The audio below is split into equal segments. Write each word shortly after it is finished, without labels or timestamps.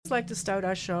just like to start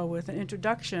our show with an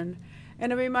introduction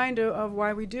and a reminder of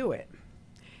why we do it.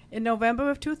 In November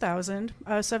of 2000,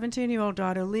 our 17-year-old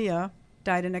daughter Leah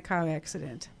died in a car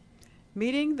accident.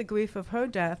 Meeting the grief of her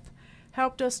death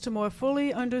helped us to more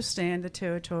fully understand the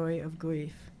territory of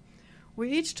grief.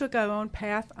 We each took our own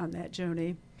path on that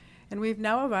journey, and we've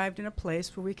now arrived in a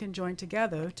place where we can join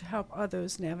together to help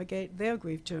others navigate their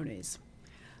grief journeys.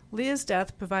 Leah's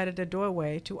death provided a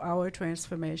doorway to our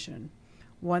transformation,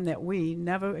 one that we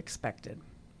never expected.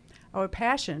 Our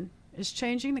passion is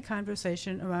changing the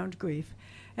conversation around grief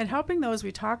and helping those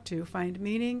we talk to find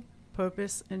meaning,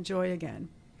 purpose, and joy again,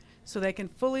 so they can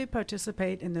fully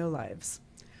participate in their lives.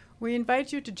 We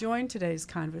invite you to join today's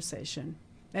conversation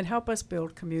and help us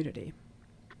build community.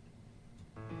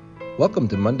 Welcome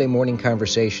to Monday Morning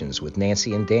Conversations with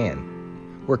Nancy and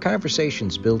Dan, where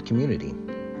conversations build community.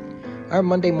 Our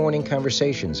Monday morning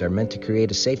conversations are meant to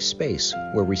create a safe space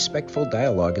where respectful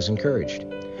dialogue is encouraged.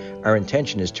 Our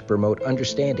intention is to promote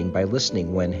understanding by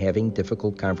listening when having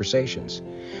difficult conversations.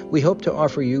 We hope to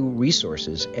offer you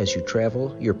resources as you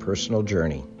travel your personal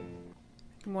journey.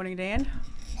 Good morning, Dan.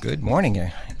 Good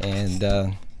morning,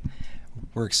 and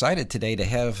we're excited today to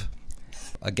have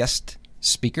a guest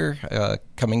speaker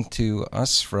coming to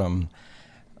us from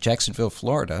Jacksonville,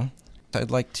 Florida. I'd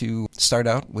like to start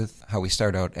out with how we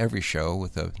start out every show,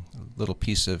 with a little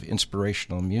piece of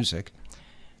inspirational music.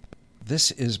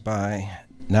 This is by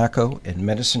Nako and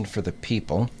Medicine for the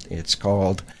People. It's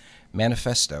called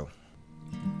Manifesto.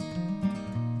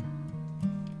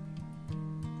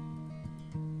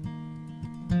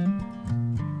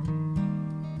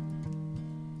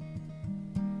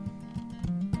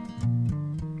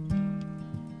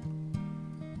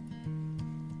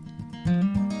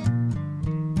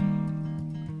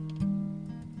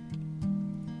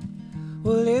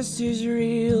 Well, this is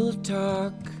real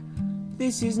talk.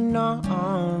 This is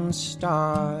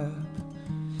non-stop.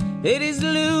 It is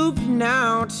looped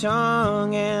now,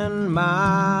 tongue and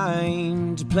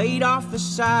mind, played off the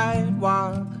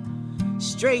sidewalk,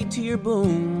 straight to your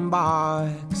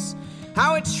boombox.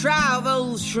 How it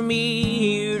travels from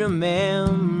ear to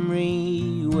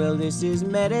memory. Well, this is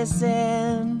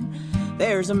medicine.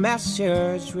 There's a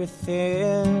message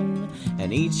within,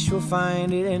 and each will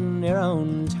find it in their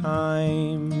own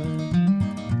time.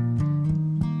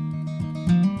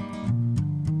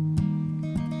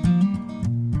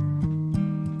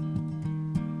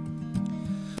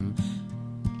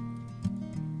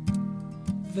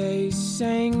 They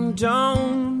sang,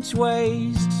 don't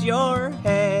waste your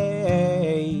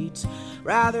hate,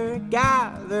 rather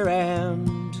gather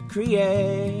and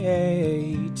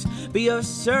create. Be of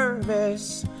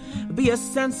service, be a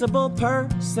sensible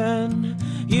person,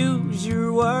 use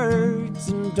your words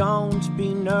and don't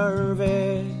be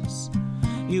nervous.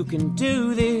 You can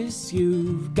do this,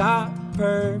 you've got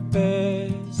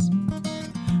purpose.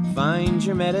 Find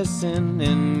your medicine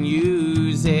and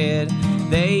use it.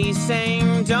 They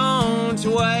sang, don't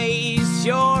waste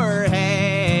your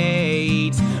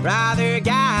hate, rather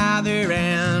gather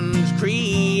and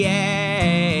create.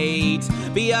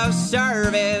 Be of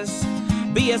service,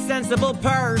 be a sensible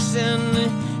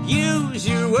person, use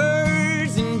your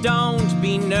words and don't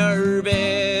be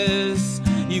nervous.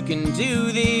 You can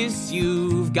do this,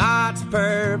 you've got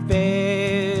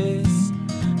purpose.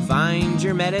 Find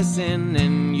your medicine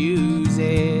and use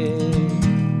it.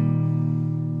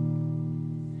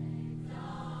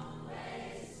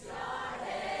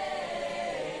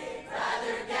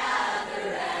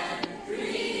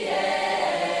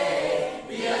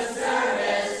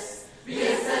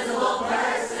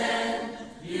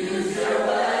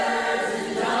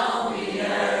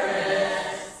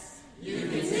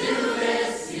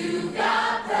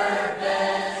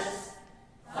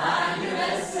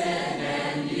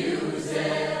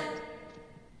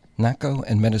 Nako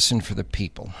and Medicine for the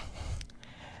People.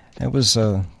 That was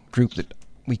a group that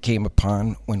we came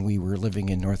upon when we were living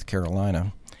in North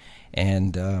Carolina,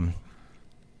 and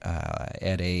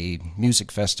at a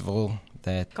music festival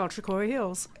that Called Tricori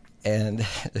Hills. And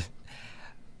a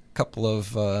couple of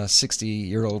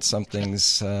 60-year-old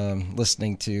somethings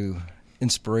listening to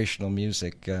inspirational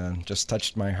music just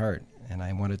touched my heart, and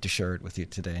I wanted to share it with you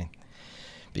today,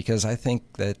 because I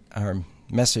think that our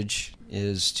message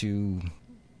is to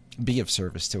be of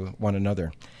service to one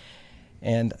another.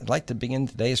 And I'd like to begin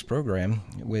today's program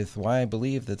with why I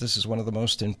believe that this is one of the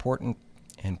most important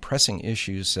and pressing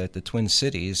issues that the Twin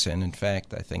Cities, and in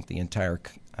fact, I think the entire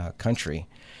country,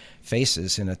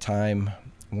 faces in a time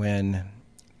when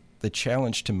the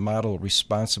challenge to model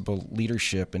responsible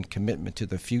leadership and commitment to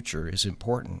the future is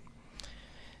important.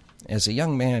 As a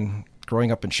young man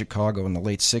growing up in Chicago in the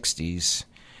late 60s,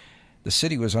 the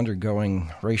city was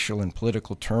undergoing racial and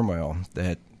political turmoil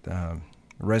that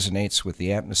resonates with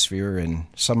the atmosphere in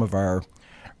some of our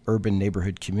urban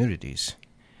neighborhood communities.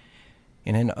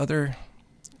 And in other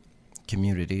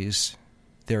communities,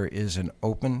 there is an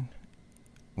open,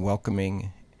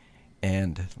 welcoming,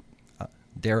 and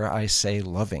dare I say,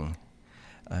 loving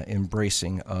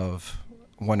embracing of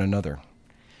one another.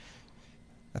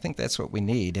 I think that's what we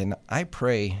need, and I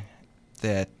pray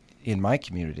that in my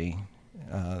community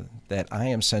that I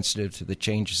am sensitive to the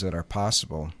changes that are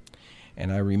possible.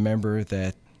 And I remember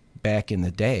that back in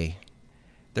the day,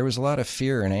 there was a lot of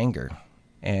fear and anger,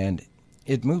 and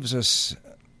it moves us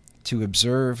to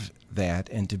observe that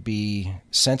and to be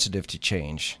sensitive to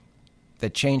change,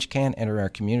 that change can enter our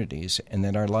communities and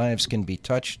that our lives can be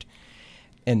touched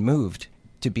and moved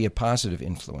to be a positive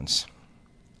influence.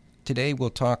 Today we'll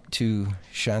talk to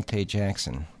Shontae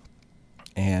Jackson,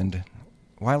 and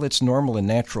while it's normal and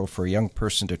natural for a young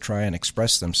person to try and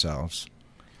express themselves,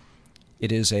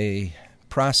 it is a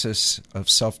process of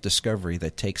self-discovery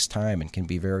that takes time and can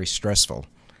be very stressful,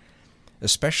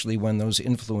 especially when those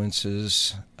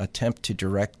influences attempt to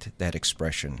direct that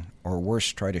expression, or worse,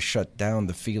 try to shut down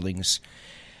the feelings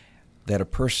that a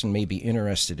person may be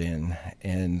interested in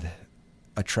and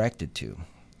attracted to.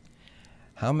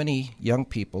 How many young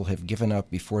people have given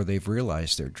up before they've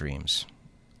realized their dreams?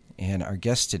 And our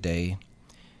guest today,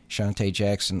 Shontae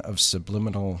Jackson of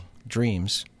Subliminal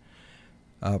Dreams,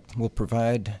 who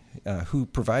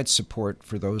provides support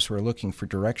for those who are looking for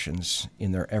directions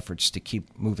in their efforts to keep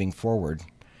moving forward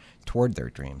toward their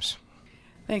dreams.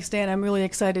 Thanks, Dan. I'm really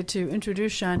excited to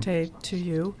introduce Shontae to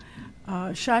you.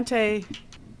 Shontae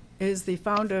is the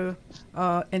founder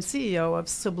and CEO of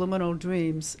Subliminal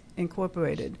Dreams,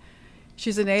 Incorporated.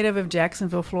 She's a native of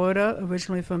Jacksonville, Florida,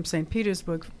 originally from St.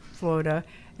 Petersburg, Florida,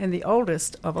 and the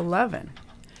oldest of 11.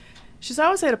 She's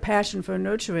always had a passion for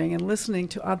nurturing and listening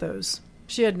to others.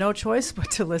 She had no choice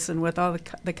but to listen with all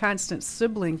the constant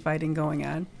sibling fighting going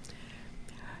on.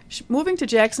 Moving to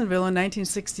Jacksonville in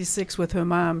 1966 with her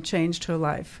mom changed her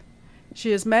life. She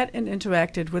has met and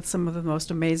interacted with some of the most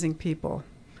amazing people,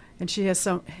 and she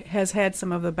has had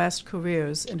some of the best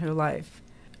careers in her life.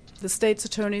 The state's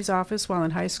attorney's office while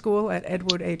in high school at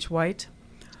Edward H. White,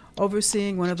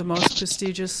 overseeing one of the most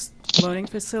prestigious learning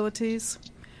facilities,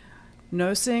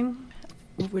 nursing,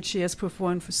 which she has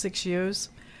performed for 6 years,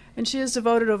 and she has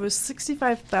devoted over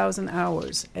 65,000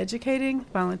 hours educating,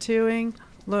 volunteering,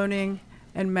 learning,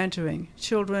 and mentoring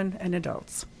children and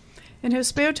adults. In her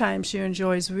spare time, she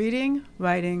enjoys reading,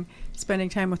 writing, spending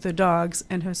time with her dogs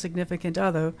and her significant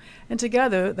other, and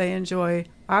together they enjoy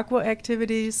aqua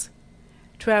activities,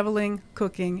 traveling,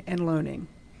 cooking, and learning.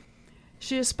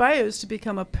 She aspires to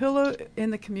become a pillar in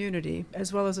the community,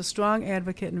 as well as a strong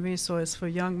advocate and resource for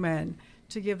young men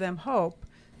to give them hope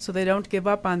so they don't give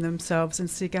up on themselves and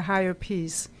seek a higher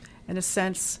peace and a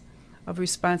sense of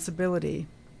responsibility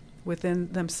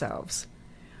within themselves.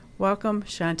 Welcome,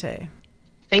 Shontae.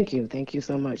 Thank you. Thank you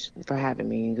so much for having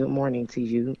me. And good morning to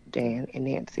you, Dan and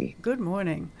Nancy. Good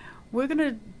morning. We're going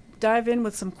to dive in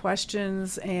with some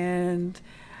questions, and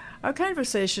our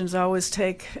conversations always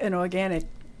take an organic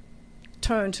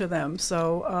turn to them.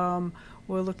 So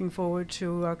we're looking forward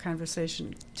to our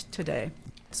conversation today.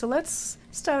 So let's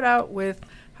start out with,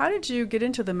 how did you get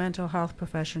into the mental health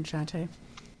profession, Shontae?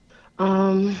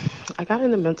 I got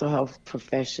in the mental health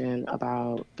profession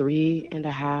about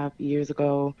 3.5 years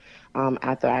ago,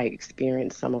 after I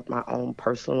experienced some of my own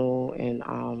personal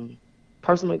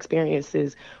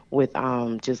experiences with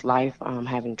just life,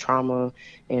 having trauma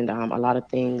and a lot of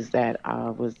things that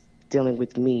was dealing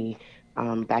with me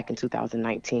back in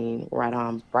 2019,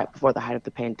 right before the height of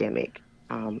the pandemic.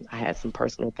 I had some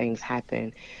personal things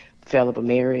happen, fell of a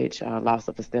marriage, loss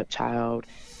of a stepchild,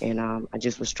 and I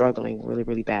just was struggling really,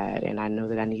 really bad. And I know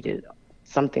that I needed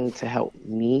something to help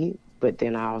me, but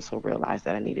then I also realized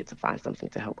that I needed to find something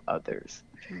to help others.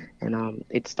 And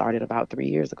it started about 3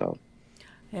 years ago.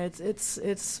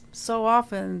 It's so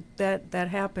often that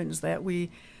happens, that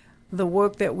the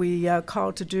work that we are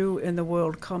called to do in the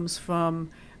world comes from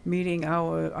meeting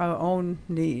our own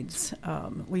needs.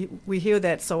 We hear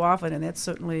that so often, and that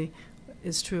certainly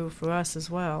is true for us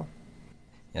as well.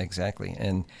 Exactly.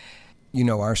 And you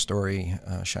know our story,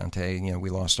 Shontae. We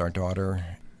lost our daughter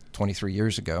 23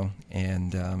 years ago,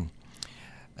 and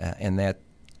that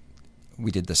we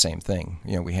did the same thing.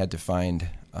 We had to find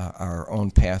our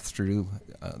own path through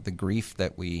the grief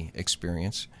that we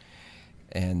experience,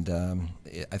 and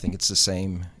I think it's the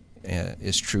same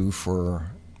is true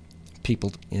for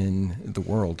people in the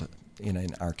world, in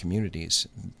our communities.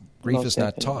 Grief is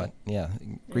not taught. Yeah,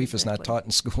 grief is not taught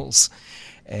in schools,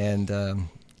 and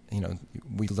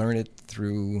we learn it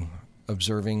through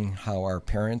observing how our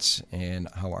parents and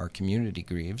how our community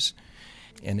grieves.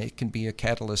 And it can be a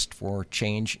catalyst for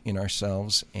change in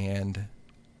ourselves and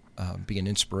be an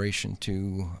inspiration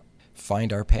to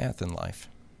find our path in life.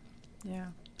 Yeah.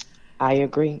 I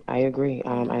agree.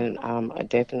 And I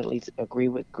definitely agree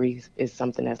with grief is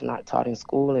something that's not taught in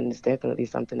school, and it's definitely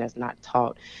something that's not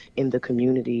taught in the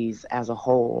communities as a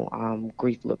whole.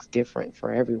 Grief looks different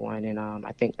for everyone, and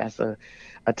I think that's a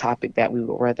topic that we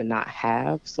would rather not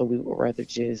have. So we would rather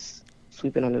just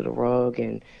sweep it under the rug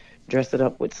and dress it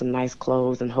up with some nice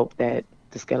clothes and hope that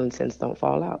the skeletons don't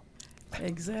fall out.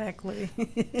 Exactly.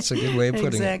 It's a good way of putting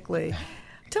it. Exactly.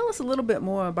 Tell us a little bit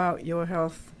more about your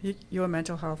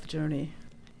mental health journey.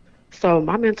 So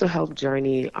my mental health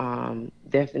journey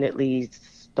definitely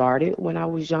started when I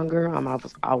was younger. I've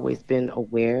always been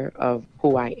aware of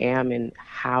who I am and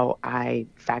how I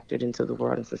factored into the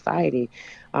world and society,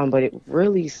 but it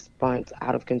really spun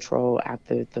out of control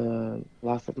after the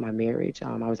loss of my marriage.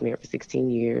 I was married for 16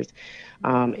 years,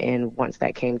 and once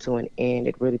that came to an end,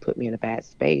 it really put me in a bad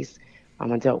space.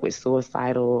 I dealt with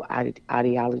suicidal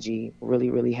ideology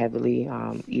really, really heavily,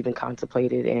 even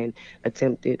contemplated and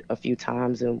attempted a few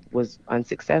times and was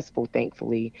unsuccessful,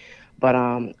 thankfully. But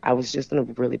I was just in a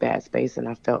really bad space, and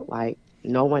I felt like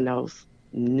no one else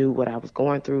knew what I was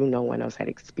going through. No one else had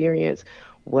experienced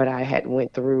what I had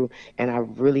went through, and I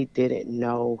really didn't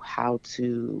know how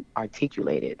to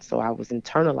articulate it. So I was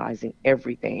internalizing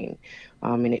everything,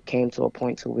 and it came to a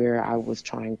point to where I was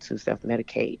trying to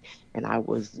self-medicate, and I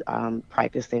was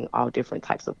practicing all different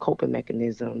types of coping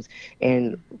mechanisms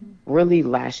and really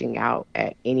lashing out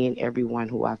at any and everyone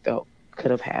who I felt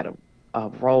could have had a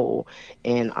role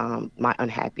in my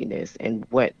unhappiness and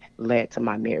what led to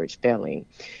my marriage failing.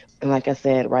 And like I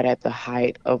said, right at the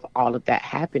height of all of that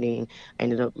happening, I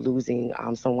ended up losing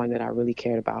someone that I really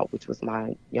cared about, which was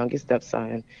my youngest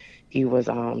stepson. He was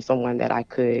someone that I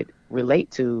could relate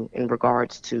to in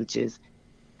regards to just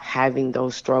having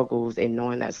those struggles and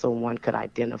knowing that someone could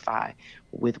identify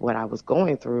with what I was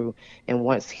going through. And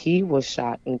once he was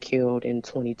shot and killed in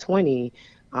 2020,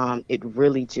 it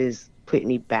really just put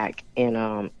me back in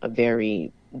a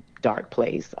very dark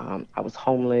place. I was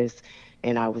homeless,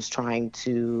 and I was trying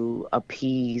to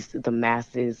appease the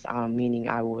masses, meaning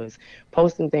I was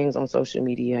posting things on social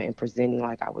media and presenting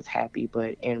like I was happy,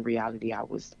 but in reality, I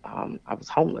was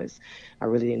homeless. I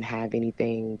really didn't have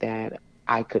anything that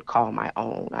I could call my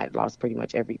own. I lost pretty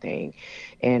much everything,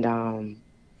 and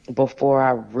before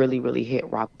I really, really hit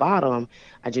rock bottom,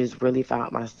 I just really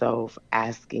found myself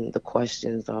asking the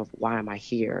questions of why am I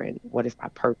here, and what is my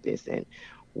purpose, and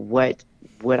what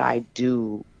would I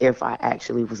do if I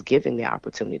actually was given the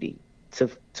opportunity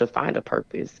to find a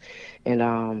purpose.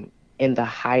 And in the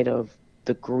height of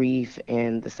the grief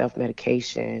and the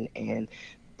self-medication and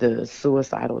the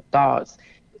suicidal thoughts,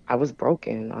 I was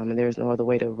broken. And there's no other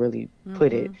way to really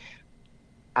put it.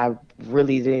 I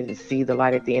really didn't see the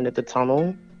light at the end of the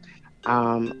tunnel.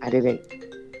 I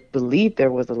didn't believe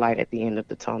there was a light at the end of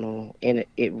the tunnel, and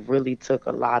it really took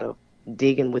a lot of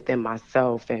digging within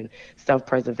myself and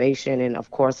self-preservation, and of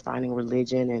course finding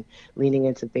religion and leaning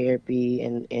into therapy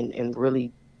and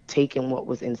really taking what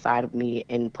was inside of me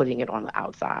and putting it on the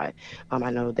outside. I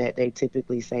know that they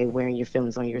typically say wearing your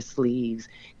feelings on your sleeves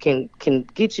can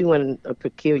get you in a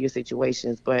peculiar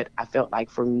situations, but I felt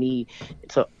like for me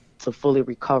to fully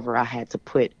recover, I had to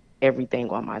put everything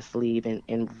on my sleeve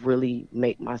and really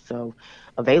make myself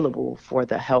available for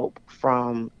the help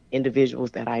from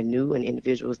individuals that I knew and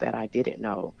individuals that I didn't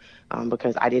know,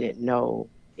 because I didn't know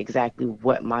exactly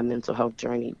what my mental health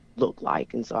journey looked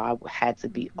like. And so I had to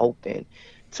be open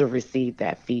to receive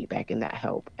that feedback and that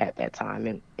help at that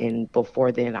time. And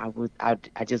before then,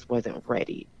 I just wasn't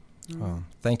ready. Well,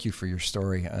 thank you for your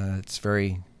story. It's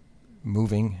very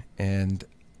moving, and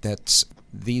that's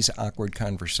these awkward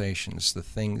conversations, the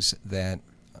things that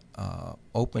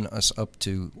open us up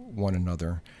to one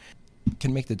another,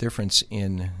 can make the difference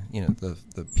in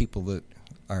the people that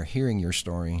are hearing your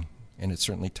story, and it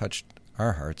certainly touched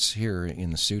our hearts here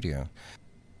in the studio.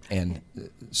 And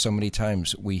so many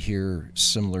times we hear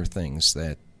similar things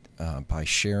that by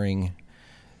sharing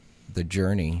the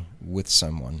journey with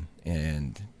someone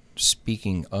and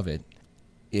speaking of it,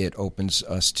 it opens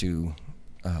us to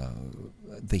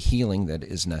the healing that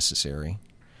is necessary.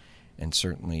 And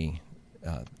certainly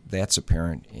that's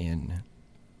apparent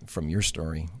from your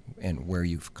story and where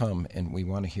you've come. And we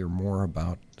want to hear more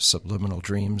about Subliminal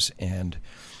Dreams and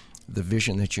the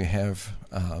vision that you have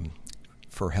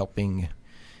for helping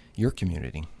your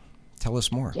community. Tell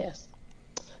us more. Yes.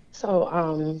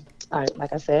 So,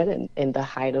 like I said, in the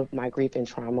height of my grief and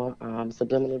trauma,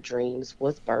 Subliminal Dreams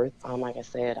was birthed. Like I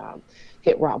said,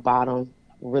 hit rock bottom,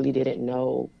 really didn't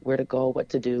know where to go, what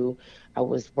to do. I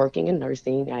was working in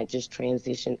nursing. I just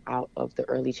transitioned out of the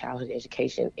early childhood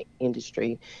education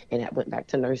industry and I went back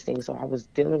to nursing. So I was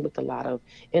dealing with a lot of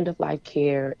end of life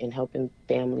care and helping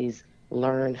families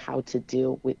learn how to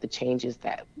deal with the changes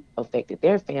that affected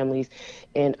their families.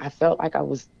 And I felt like I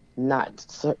was not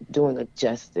doing a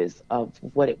justice of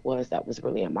what it was that was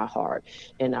really in my heart.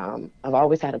 And I've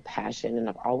always had a passion and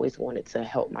I've always wanted to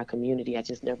help my community. I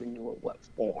just never knew in what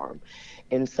form.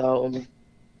 And so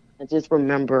I just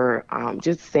remember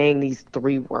just saying these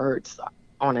three words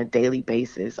on a daily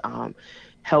basis.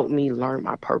 Help me learn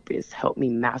my purpose, help me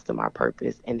master my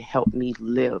purpose, and help me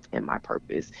live in my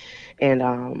purpose.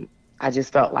 And I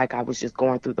just felt like I was just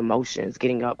going through the motions,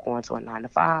 getting up, going to a 9 to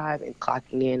 5 and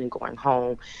clocking in and going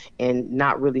home and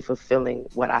not really fulfilling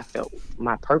what I felt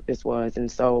my purpose was.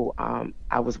 And so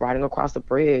I was riding across the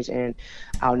bridge and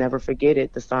I'll never forget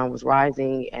it. The sun was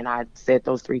rising and I said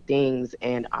those three things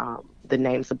and the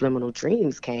name Subliminal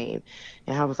Dreams came.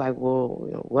 And I was like, well,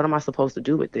 what am I supposed to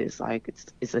do with this? Like,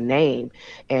 it's a name.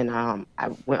 And I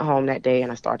went home that day and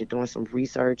I started doing some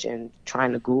research and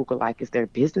trying to Google, like, is there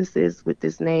businesses with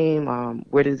this name?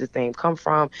 Where does this name come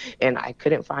from? And I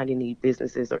couldn't find any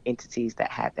businesses or entities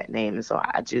that had that name. And so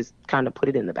I just kind of put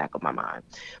it in the back of my mind.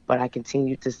 But I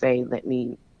continued to say, let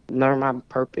me learn my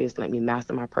purpose, let me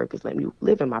master my purpose, let me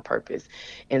live in my purpose.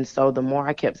 And so the more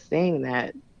I kept saying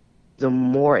that, the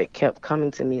more it kept coming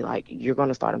to me like, you're going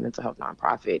to start a mental health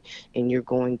nonprofit and you're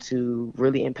going to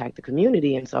really impact the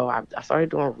community. And so I started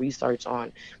doing research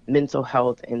on mental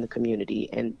health in the community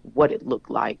and what it looked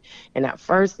like. And at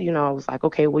first, I was like,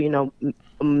 okay, well,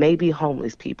 maybe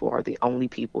homeless people are the only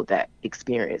people that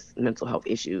experience mental health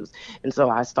issues. And so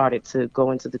I started to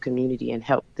go into the community and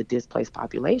help the displaced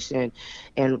population.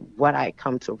 And what I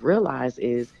come to realize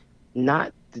is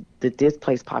not the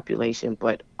displaced population,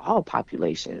 but all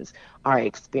populations are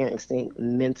experiencing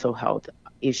mental health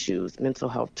issues, mental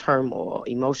health turmoil,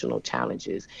 emotional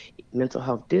challenges, mental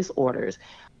health disorders.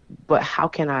 But how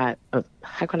can I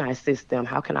assist them?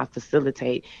 How can I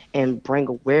facilitate and bring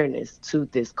awareness to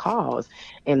this cause?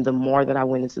 And the more that I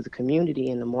went into the community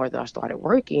and the more that I started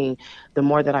working, the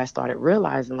more that I started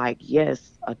realizing, like,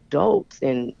 yes, adults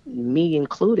and me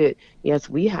included, yes,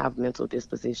 we have mental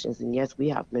dispositions and yes, we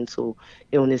have mental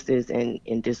illnesses and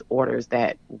disorders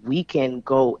that we can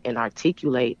go and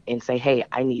articulate and say, hey,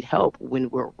 I need help when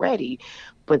we're ready.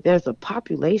 But there's a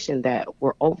population that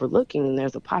we're overlooking and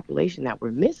there's a population that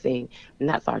we're missing, and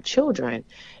that's our children.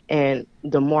 And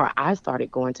the more I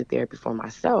started going to therapy for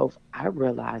myself, I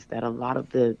realized that a lot of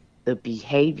the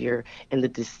behavior and the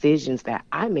decisions that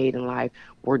I made in life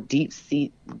were deep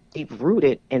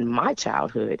rooted in my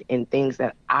childhood and things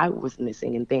that I was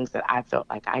missing and things that I felt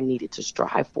like I needed to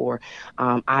strive for,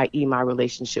 i.e. my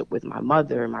relationship with my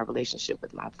mother, my relationship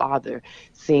with my father,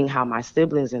 seeing how my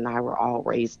siblings and I were all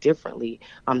raised differently.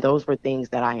 Those were things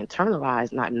that I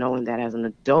internalized, not knowing that as an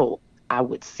adult, I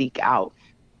would seek out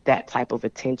that type of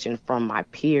attention from my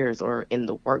peers or in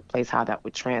the workplace, how that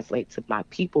would translate to my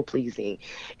people pleasing.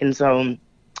 And so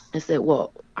I said,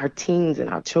 well, our teens and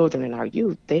our children and our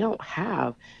youth, they don't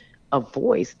have a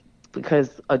voice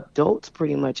because adults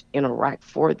pretty much interact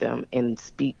for them and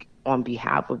speak on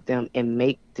behalf of them and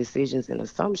make decisions and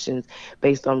assumptions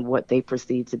based on what they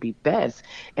perceive to be best.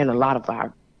 And a lot of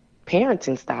our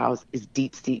parenting styles is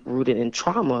deep rooted in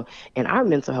trauma and our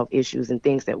mental health issues and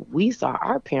things that we saw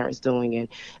our parents doing.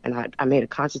 And I made a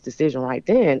conscious decision right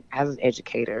then as an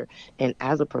educator and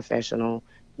as a professional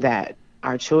that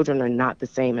our children are not the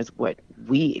same as what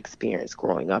we experienced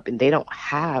growing up, and they don't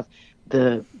have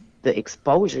the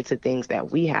exposure to things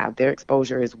that we have. Their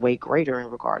exposure is way greater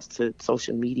in regards to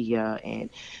social media and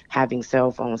having cell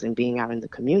phones and being out in the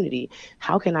community.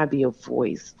 How can I be a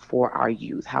voice for our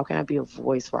youth? How can I be a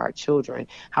voice for our children?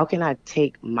 How can I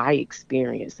take my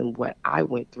experience and what I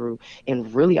went through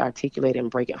and really articulate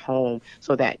and break it home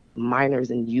so that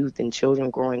minors and youth and children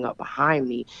growing up behind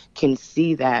me can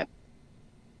see that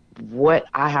what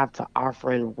I have to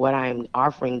offer and what I'm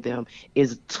offering them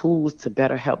is tools to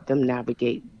better help them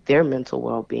navigate their mental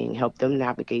well-being, help them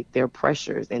navigate their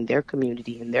pressures in their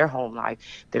community, in their home life,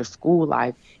 their school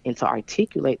life, and to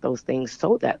articulate those things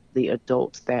so that the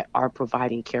adults that are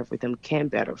providing care for them can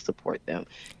better support them,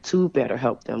 to better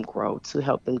help them grow, to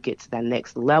help them get to that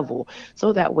next level,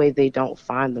 so that way they don't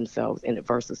find themselves in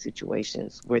adverse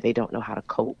situations where they don't know how to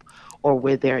cope or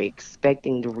where they're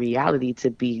expecting the reality to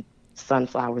be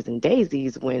sunflowers and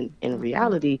daisies, when in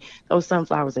reality those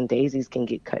sunflowers and daisies can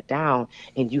get cut down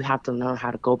and you have to learn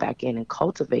how to go back in and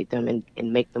cultivate them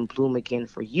and make them bloom again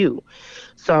for you.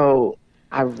 So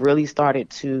I really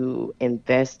started to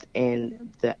invest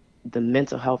in the the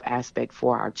mental health aspect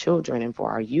for our children and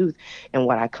for our youth. And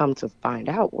what I come to find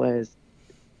out was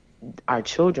our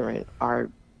children are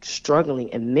struggling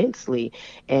immensely,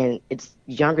 and it's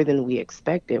younger than we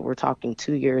expected. We're talking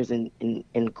 2 years and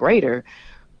greater.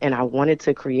 And I wanted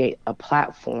to create a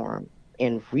platform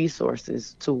and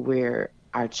resources to where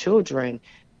our children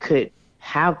could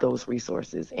have those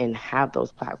resources and have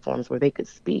those platforms where they could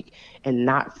speak and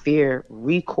not fear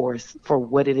recourse for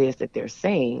what it is that they're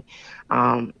saying.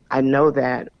 I know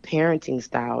that parenting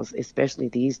styles, especially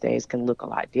these days, can look a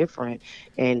lot different,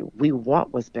 and we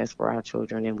want what's best for our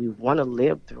children and we want to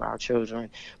live through our children.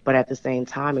 But at the same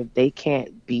time, if they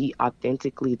can't be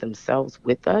authentically themselves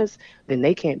with us, then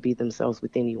they can't be themselves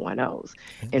with anyone else.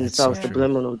 And That's so so true.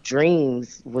 Subliminal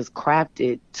Dreams was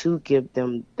crafted to give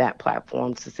them that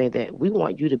platform to say that we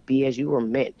want you to be as you were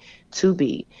meant to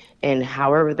be. And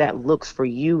however that looks for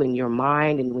you in your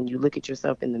mind, and when you look at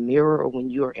yourself in the mirror or when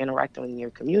you are interacting in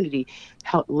your community,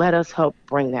 let us help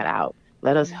bring that out.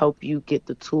 Let us help you get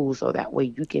the tools so that way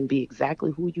you can be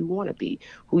exactly who you want to be,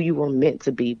 who you were meant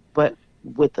to be, but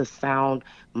with a sound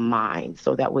mind.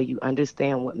 So that way you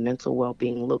understand what mental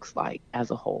well-being looks like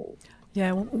as a whole.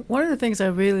 Yeah, one of the things I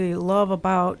really love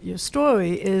about your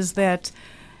story is that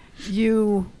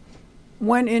you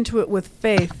went into it with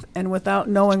faith and without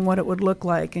knowing what it would look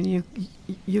like, and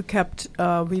you kept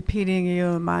repeating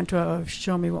your mantra of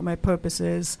 "show me what my purpose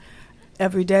is"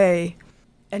 every day,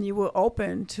 and you were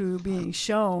open to being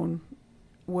shown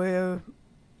where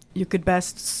you could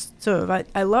best serve.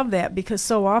 I love that, because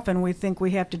so often we think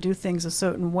we have to do things a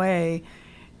certain way,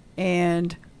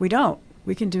 and we don't.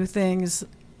 We can do things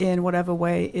in whatever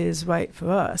way is right for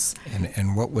us.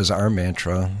 And what was our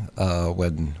mantra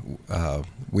when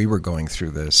we were going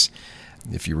through this?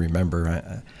 If you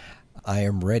remember, I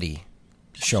am ready.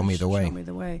 Show me the way. Show me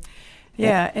the way.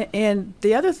 Yeah, and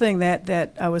the other thing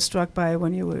that I was struck by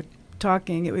when you were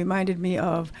talking, it reminded me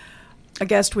of a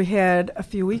guest we had a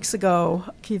few weeks ago,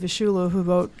 Kiva Schuler, who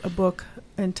wrote a book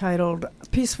entitled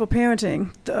Peaceful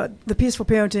Parenting, the Peaceful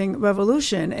Parenting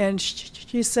Revolution. And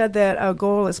she said that our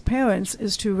goal as parents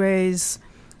is to raise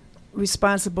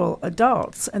responsible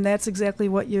adults. And that's exactly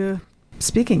what you're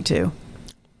speaking to.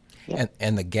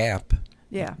 And the gap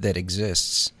Yeah. that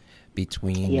exists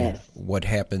between what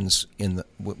happens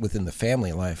within the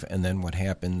family life and then what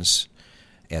happens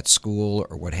at school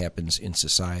or what happens in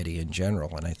society in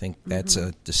general. And I think that's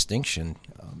a distinction.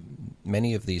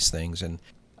 Many of these things, and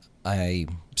I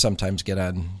sometimes get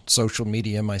on social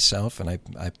media myself and I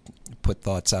put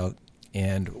thoughts out.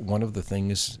 And one of the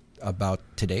things about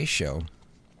today's show,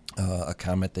 a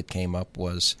comment that came up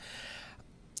was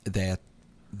that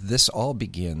this all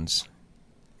begins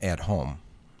at home.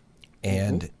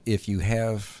 And if you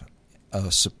have a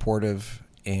supportive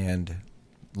and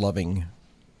loving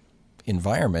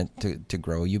environment to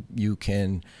grow, you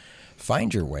can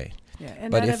find your way. Yeah,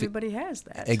 and but not everybody has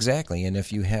that. Exactly. And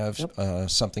if you have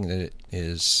something that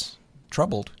is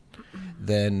troubled,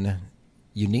 then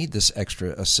you need this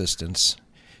extra assistance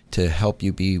to help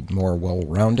you be more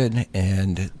well-rounded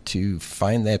and to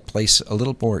find that place a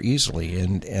little more easily.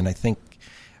 And I think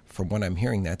from what I'm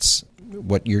hearing, that's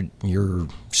what you're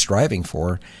striving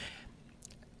for.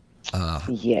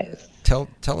 Yes.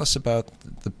 Tell us about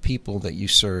the people that you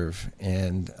serve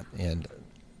and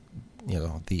you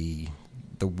know the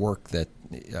work that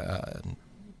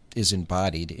is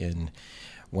embodied in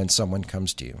when someone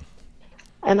comes to you.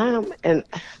 And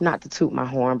not to toot my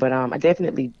horn, but I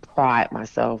definitely pride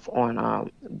myself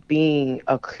on being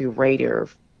a curator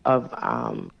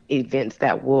of events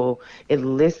that will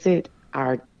elicit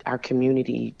our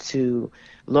community to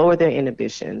lower their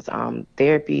inhibitions.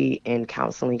 Therapy and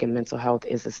counseling and mental health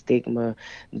is a stigma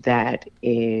that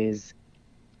is,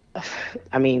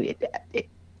 I mean,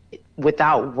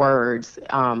 without words,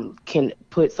 can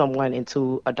put someone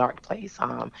into a dark place.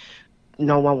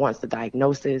 No one wants the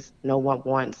diagnosis. No one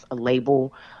wants a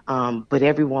label, but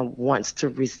everyone wants to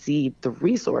receive the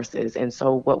resources. And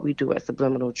so what we do at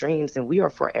Subliminal Dreams, and we are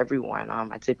for everyone.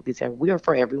 I typically say we are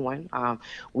for everyone.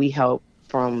 We help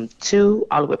from 2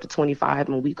 all the way up to 25,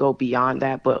 and we go beyond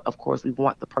that. But of course, we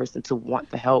want the person to want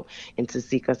the help and to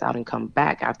seek us out and come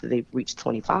back after they've reached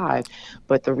 25.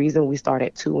 But the reason we start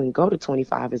at 2 and go to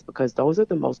 25 is because those are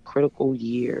the most critical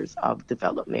years of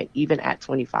development. Even at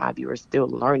 25, you are still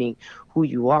learning who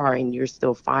you are, and you're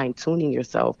still fine-tuning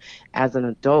yourself as an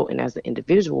adult and as an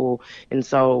individual. And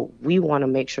so we want to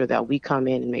make sure that we come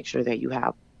in and make sure that you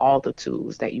have all the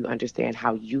tools, that you understand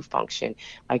how you function,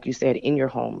 like you said, in your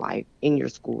home life, in your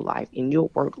school life, in your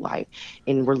work life,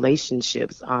 in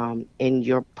relationships, in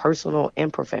your personal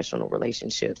and professional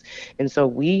relationships. And so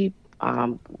we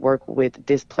work with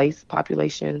displaced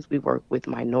populations. We work with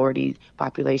minority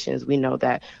populations. We know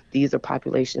that these are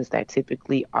populations that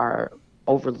typically are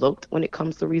overlooked when it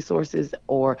comes to resources,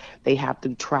 or they have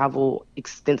to travel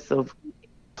extensive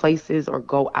places or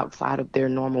go outside of their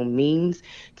normal means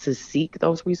to seek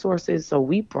those resources. So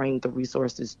we bring the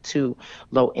resources to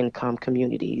low-income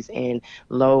communities and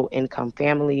low-income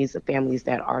families, families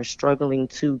that are struggling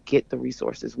to get the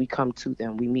resources. We come to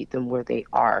them, we meet them where they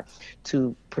are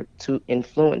to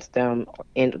influence them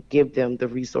and give them the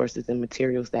resources and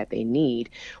materials that they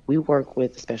need. We work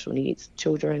with special needs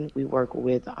children. We work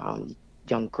with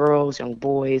young girls, young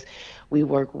boys. We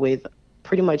work with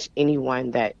pretty much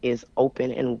anyone that is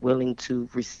open and willing to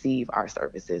receive our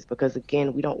services, because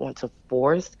again, we don't want to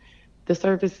force the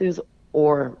services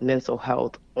or mental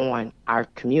health on our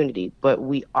community, but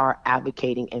we are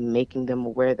advocating and making them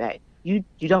aware that you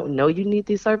don't know you need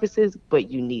these services,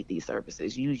 but you need these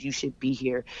services. You should be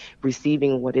here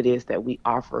receiving what it is that we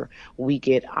offer. We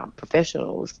get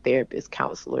professionals, therapists,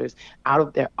 counselors out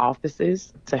of their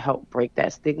offices to help break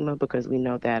that stigma, because we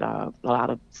know that a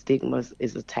lot of stigmas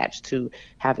is attached to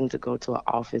having to go to an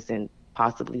office and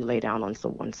possibly lay down on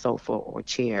someone's sofa or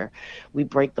chair. We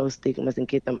break those stigmas and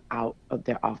get them out of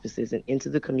their offices and into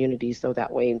the community, so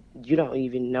that way you don't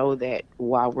even know that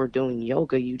while we're doing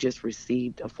yoga, you just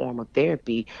received a form of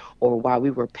therapy, or while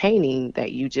we were painting,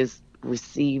 that you just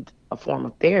received a form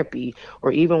of therapy,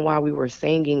 or even while we were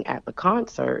singing at the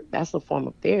concert, that's a form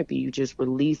of therapy. You just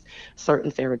released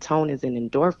certain serotonins and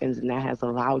endorphins, and that has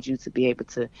allowed you to be able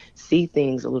to see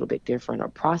things a little bit different or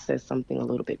process something a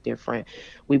little bit different.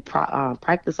 We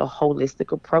practice a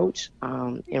holistic approach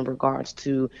in regards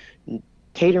to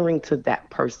catering to that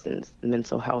person's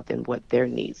mental health and what their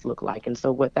needs look like. And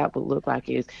so what that would look like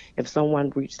is, if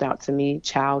someone reached out to me,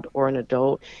 child or an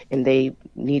adult, and they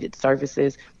needed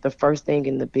services, the first thing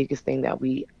and the biggest thing that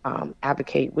we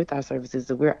advocate with our services is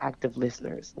that we're active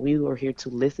listeners. We are here to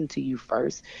listen to you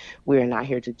first. We are not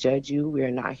here to judge you. We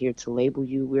are not here to label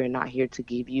you. We are not here to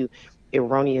give you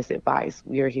erroneous advice.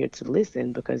 We are here to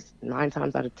listen, because 9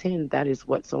 times out of 10, that is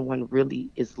what someone really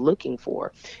is looking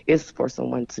for, is for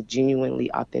someone to genuinely,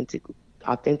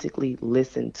 authentically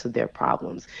listen to their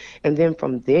problems. And then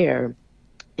from there,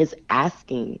 it's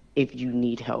asking if you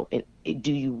need help and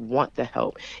do you want the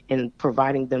help, and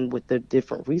providing them with the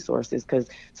different resources, because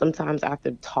sometimes after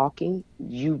talking,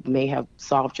 you may have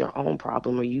solved your own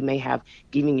problem, or you may have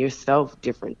given yourself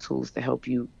different tools to help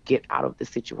you get out of the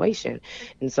situation.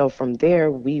 And so from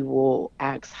there, we will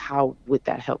ask, how would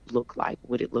that help look like?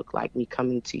 Would it look like me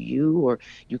coming to you, or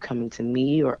you coming to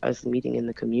me, or us meeting in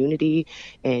the community?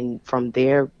 And from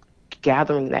there,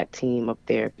 gathering that team of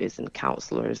therapists and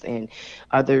counselors and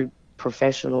other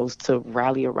professionals to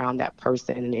rally around that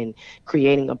person, and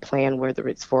creating a plan, whether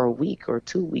it's for a week or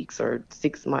 2 weeks or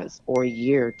 6 months or a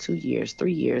year, 2 years,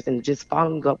 3 years, and just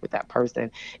following up with that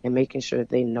person and making sure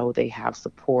they know they have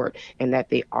support and that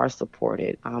they are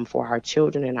supported. For our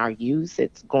children and our youth,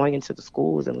 it's going into the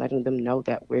schools and letting them know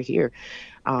that we're here,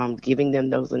 giving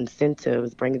them those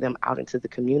incentives, bringing them out into the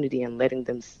community and letting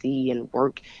them see and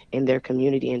work in their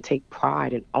community and take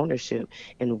pride and ownership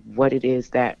in what it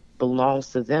is that belongs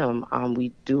to them. We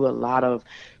do a lot of,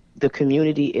 the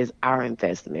community is our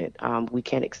investment. We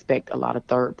can't expect a lot of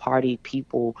third-party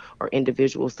people or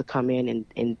individuals to come in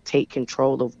and take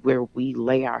control of where we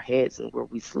lay our heads and where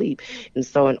we sleep. And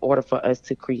so in order for us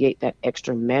to create that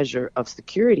extra measure of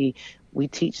security, we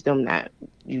teach them that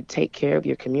you take care of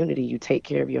your community, you take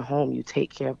care of your home, you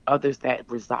take care of others that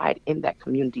reside in that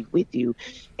community with you.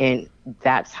 And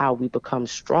that's how we become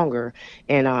stronger.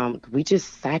 And we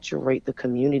just saturate the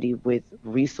community with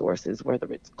resources, whether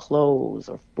it's clothes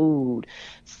or food,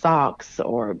 socks,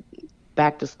 or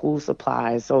back to school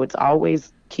supplies. So it's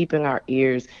always keeping our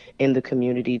ears in the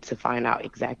community to find out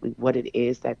exactly what it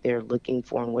is that they're looking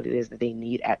for and what it is that they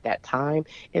need at that time,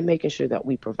 and making sure that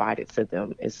we provide it to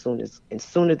them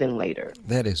sooner than later.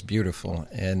 That is beautiful.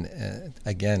 And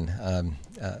again,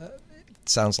 it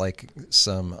sounds like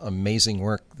some amazing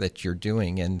work that you're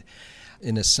doing. And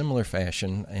in a similar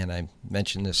fashion, and I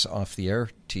mentioned this off the air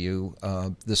to you,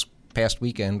 this past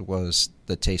weekend was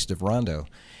the Taste of Rondo.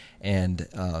 And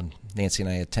Nancy and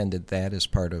I attended that as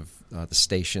part of the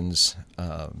station's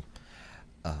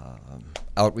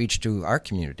outreach to our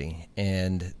community.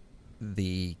 And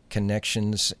the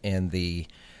connections and the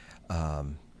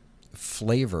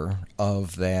flavor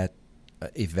of that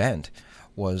event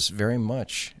was very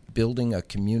much building a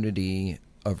community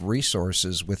of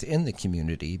resources within the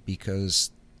community, because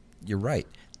you're right,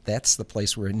 that's the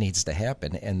place where it needs to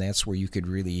happen, and that's where you could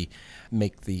really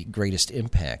make the greatest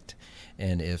impact.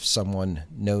 And if someone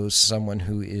knows someone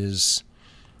who is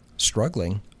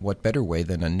struggling, what better way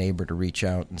than a neighbor to reach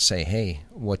out and say, hey,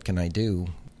 what can I do?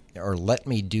 Or let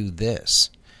me do this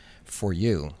for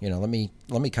you. Let me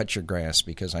cut your grass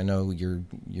because I know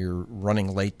you're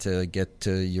running late to get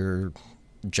to your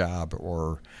job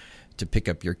or to pick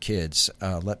up your kids.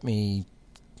 Let me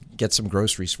get some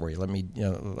groceries for you. Let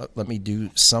me do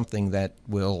something that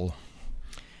will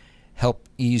help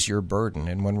ease your burden.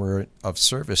 And when we're of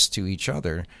service to each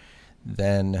other,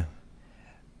 then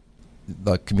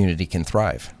the community can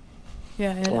thrive.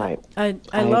 Yeah, and Right.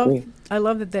 I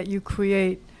love that you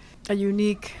create a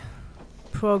unique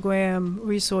program,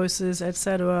 resources,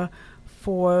 etc.,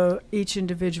 for each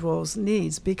individual's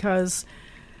needs, because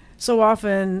so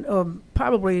often,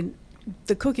 probably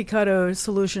the cookie cutter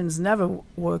solutions never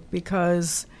work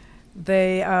because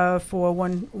they are for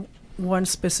one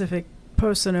specific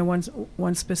person and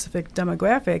one specific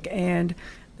demographic, and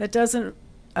that doesn't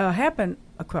happen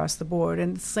across the board.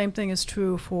 And the same thing is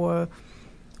true for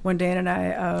when Dan and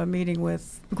I are meeting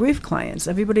with grief clients.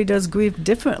 Everybody does grief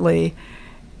differently.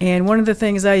 And one of the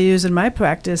things I use in my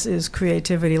practice is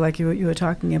creativity, like you were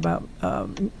talking about,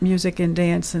 music and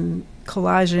dance and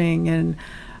collaging and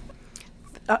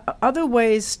other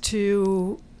ways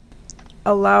to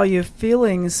allow your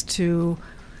feelings to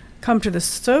come to the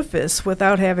surface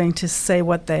without having to say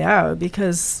what they are,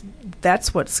 because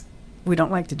that's what we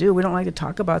don't like to do. We don't like to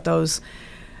talk about those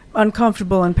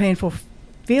uncomfortable and painful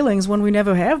feelings when we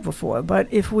never have before. But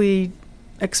if we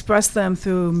express them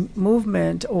through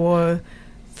movement or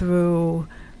through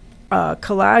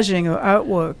collaging or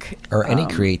artwork or any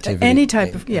creativity, any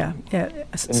type of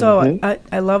So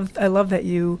I love that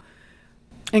you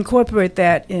incorporate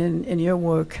that in your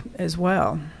work as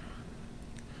well.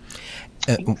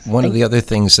 One of the other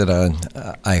things that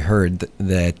I heard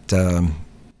that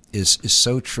is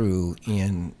so true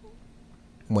in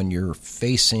when you're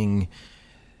facing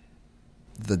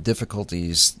the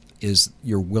difficulties is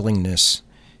your willingness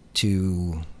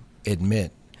to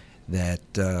admit that,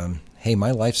 hey,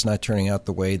 my life's not turning out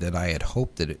the way that I had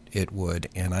hoped that it would,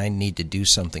 and I need to do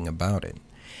something about it.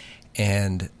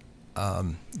 And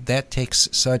that takes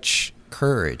such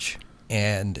courage,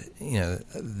 and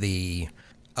the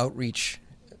outreach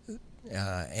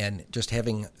and just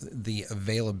having the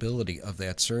availability of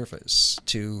that service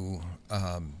to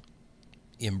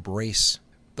embrace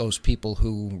those people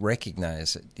who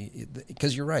recognize it.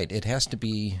 Because you're right,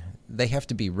 they have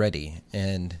to be ready,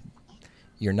 and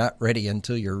you're not ready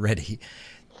until you're ready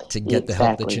to get the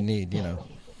help that you need.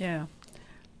 Yeah.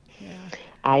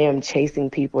 I am chasing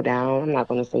people down. I'm not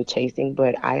going to say chasing,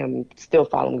 but I am still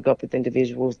following up with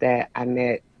individuals that I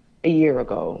met a year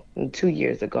ago and 2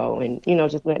 years ago, and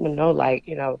just letting them know,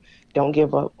 don't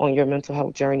give up on your mental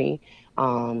health journey.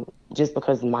 Just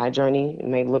because my journey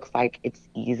may look like it's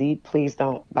easy, please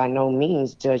don't by no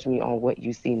means judge me on what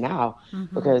you see now,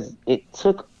 because it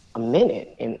took a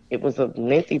minute and it was a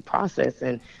lengthy process,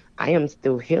 and I am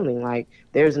still healing.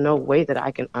 There's no way that I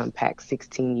can unpack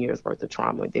 16 years worth of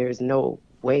trauma. There's no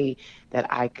way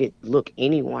that I could look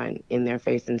anyone in their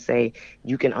face and say,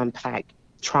 you can unpack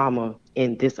trauma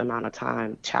in this amount of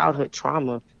time. Childhood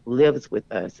trauma lives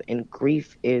with us, and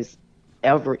grief is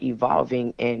ever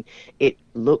evolving, and it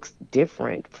looks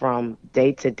different from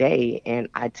day to day. And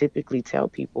I typically tell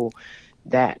people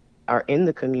that are in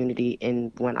the community,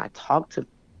 and when I talk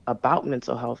about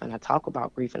mental health and I talk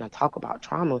about grief and I talk about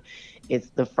trauma, it's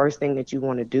the first thing that you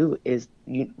want to do is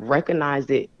you recognize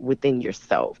it within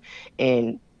yourself,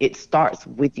 and it starts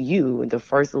with you. The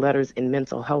first letters in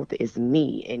mental health is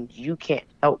me, and you can't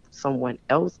help someone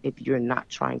else if you're not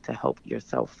trying to help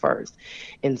yourself first.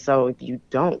 And so if you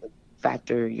don't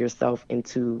factor yourself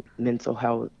into mental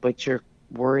health, but you're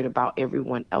worried about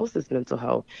everyone else's mental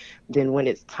health, then when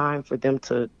it's time for them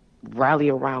to rally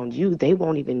around you, they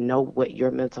won't even know what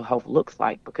your mental health looks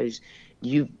like, because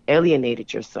you've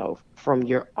alienated yourself from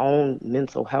your own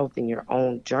mental health and your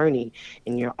own journey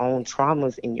and your own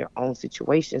traumas and your own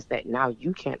situations, that now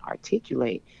you can't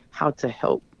articulate how to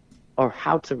help or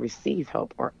how to receive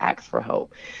help or ask for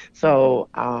help. So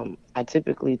I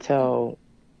typically tell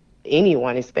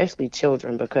anyone, especially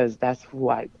children, because that's who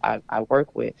I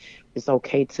work with, it's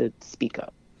okay to speak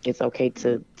up. It's okay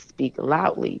to speak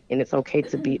loudly, and it's okay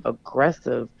to be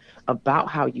aggressive about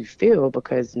how you feel,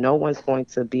 because no one's going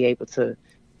to be able to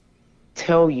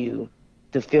tell you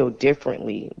to feel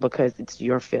differently, because it's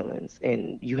your feelings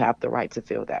and you have the right to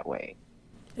feel that way.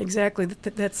 Exactly.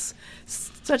 That's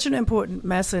such an important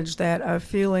message, that our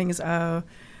feelings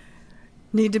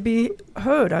need to be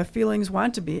heard. Our feelings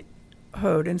want to be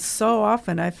heard. And so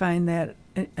often I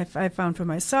found for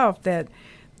myself that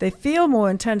they feel more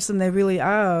intense than they really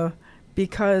are,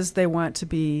 because they want to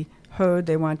be heard,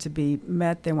 they want to be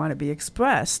met, they want to be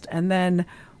expressed. And then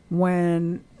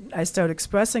when I start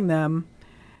expressing them,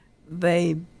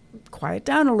 they quiet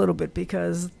down a little bit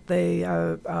because they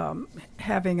are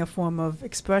having a form of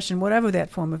expression, whatever that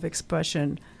form of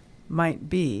expression might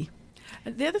be.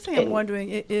 And the other thing I'm wondering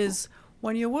is,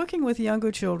 when you're working with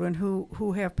younger children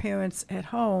who have parents at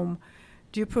home,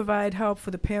 do you provide help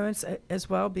for the parents as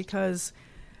well? Because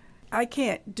I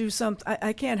can't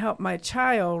I can't help my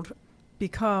child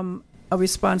become a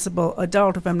responsible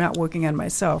adult if I'm not working on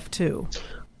myself too.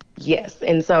 Yes,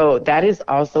 and so that is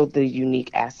also the unique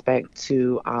aspect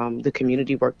to the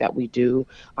community work that we do.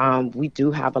 We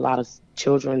do have a lot of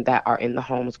children that are in the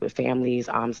homes with families.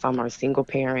 Some are single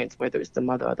parents, whether it's the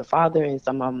mother or the father, and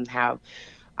some of them have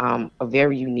a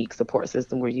very unique support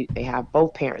system where they have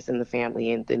both parents in the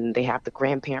family, and then they have the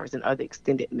grandparents and other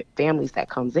extended families that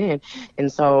comes in.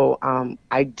 And so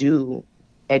I do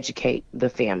educate the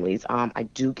families. I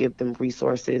do give them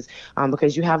resources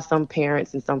because you have some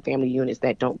parents and some family units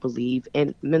that don't believe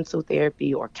in mental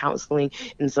therapy or counseling.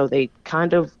 And so they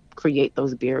kind of create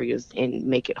those barriers and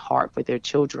make it hard for their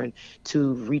children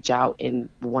to reach out and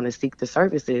want to seek the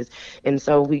services. And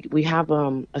so we have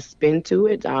a spin to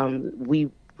it. We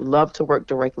love to work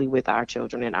directly with our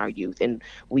children and our youth, and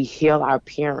we heal our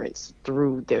parents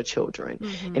through their children.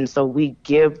 Mm-hmm. And so we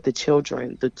give the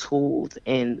children the tools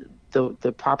and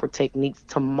the proper techniques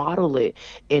to model it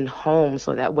in home,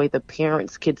 so that way the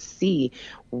parents could see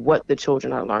what the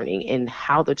children are learning and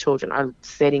how the children are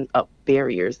setting up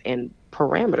barriers and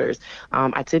parameters.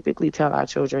 I typically tell our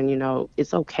children,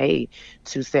 it's okay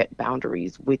to set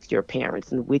boundaries with your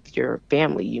parents and with your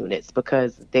family units,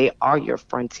 because they are your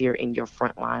frontier and your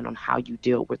front line on how you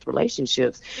deal with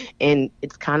relationships. And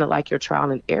it's kind of like your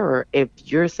trial and error. If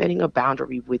you're setting a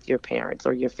boundary with your parents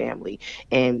or your family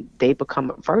and they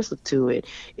become aversive to it,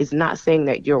 it's not saying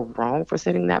that you're wrong for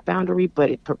setting that boundary,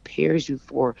 but it prepares you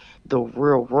for the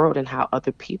real world and how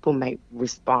other people may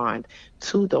respond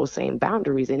to those same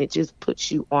boundaries. And it just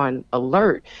puts you on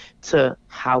alert to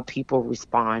how people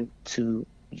respond to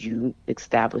you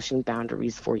establishing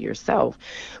boundaries for yourself.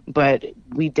 But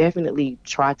we definitely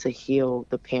try to heal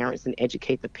the parents and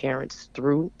educate the parents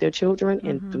through their children mm-hmm.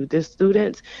 and through their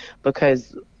students,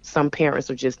 because some parents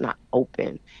are just not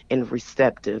open and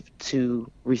receptive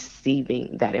to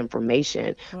receiving that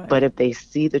information. Right. But if they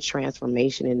see the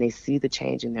transformation and they see the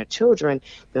change in their children,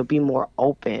 they'll be more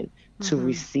open to mm-hmm.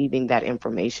 receiving that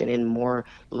information and more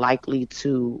likely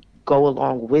to go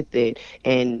along with it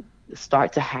and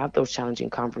start to have those challenging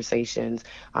conversations.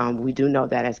 We do know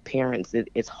that as parents,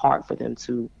 it's hard for them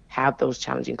to have those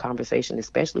challenging conversations,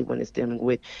 especially when it's dealing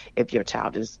with if your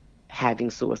child is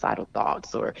having suicidal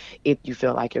thoughts, or if you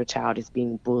feel like your child is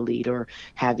being bullied or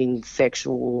having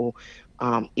sexual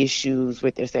issues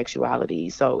with their sexuality.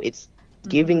 So it's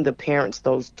giving the parents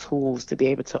those tools to be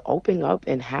able to open up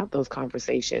and have those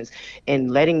conversations,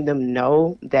 and letting them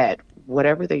know that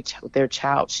whatever their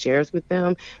child shares with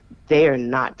them, they are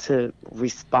not to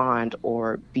respond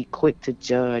or be quick to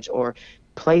judge or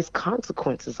place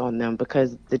consequences on them,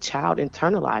 because the child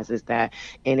internalizes that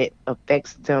and it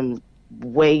affects them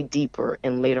way deeper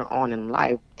and later on in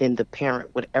life than the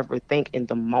parent would ever think in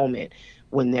the moment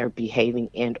when they're behaving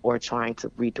and or trying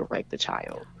to redirect the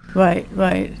child. Right.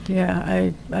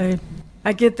 Yeah,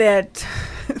 I get that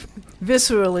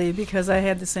viscerally, because I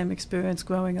had the same experience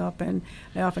growing up, and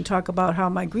I often talk about how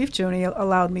my grief journey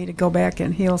allowed me to go back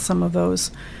and heal some of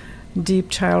those deep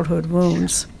childhood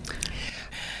wounds.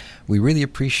 We really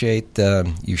appreciate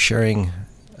you sharing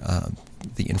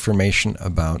the information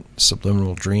about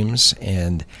Subliminal Dreams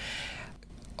and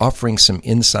offering some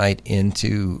insight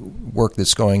into work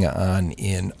that's going on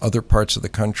in other parts of the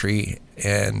country.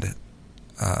 And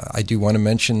I do want to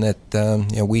mention that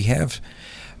we have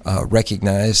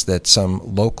recognized that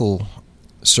some local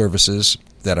services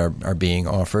that are being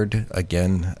offered.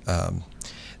 Again,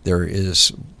 there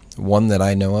is one that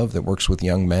I know of that works with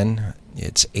young men.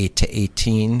 It's 8 to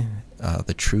 18,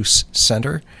 the Truce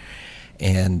Center,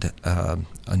 and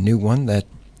a new one that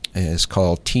is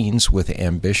called Teens with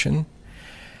Ambition,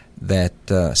 that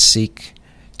seek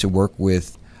to work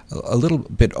with a little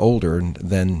bit older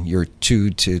than your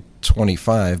 2 to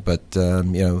 25, but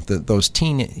those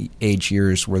teenage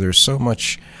years where there's so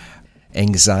much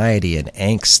anxiety and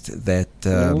angst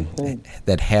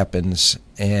that happens,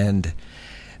 and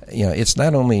it's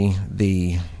not only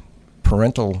the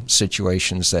parental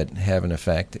situations that have an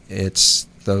effect, it's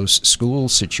those school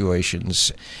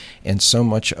situations and so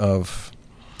much of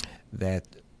that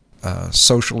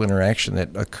social interaction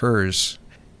that occurs,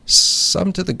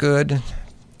 some to the good,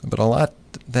 but a lot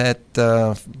that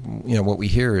what we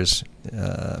hear is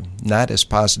not as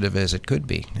positive as it could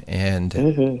be. And,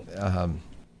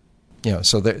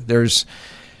 so there's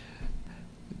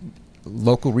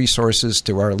local resources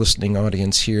to our listening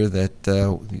audience here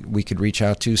that we could reach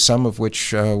out to, some of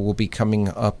which will be coming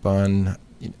up on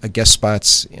guest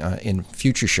spots in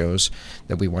future shows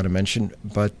that we want to mention.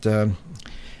 But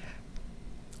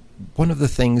one of the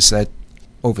things that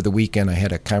over the weekend I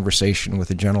had a conversation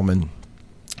with a gentleman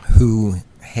who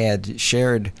had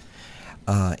shared,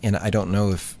 and I don't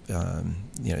know if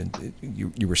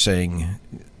you were saying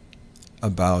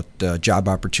about job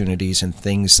opportunities and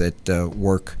things that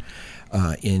work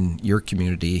in your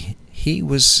community. He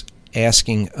was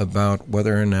asking about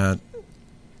whether or not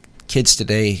kids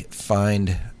today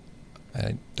find,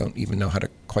 I don't even know how to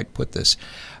quite put this,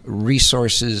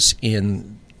 resources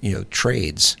in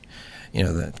trades,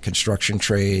 the construction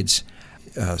trades.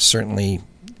 Certainly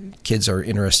kids are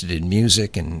interested in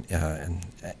music and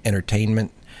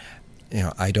entertainment.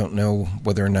 I don't know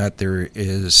whether or not there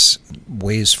is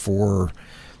ways for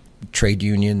trade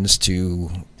unions to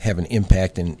have an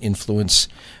impact and influence,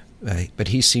 but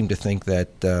he seemed to think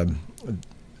that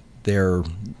their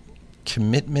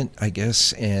commitment, I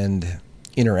guess, and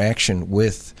interaction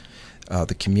with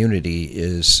the community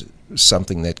is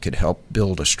something that could help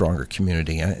build a stronger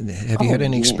community. Have you had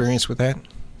any experience with that?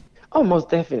 Oh, most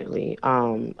definitely.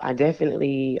 I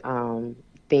definitely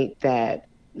think that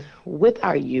with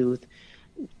our youth,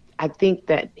 I think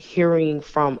that hearing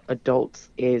from adults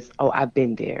is, oh, I've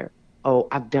been there. Oh,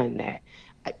 I've done that.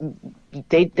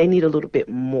 They need a little bit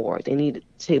more. They need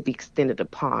to be extended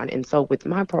upon. And so with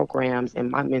my programs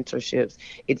and my mentorships,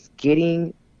 it's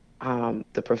getting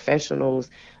the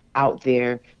professionals out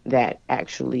there that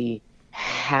actually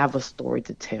have a story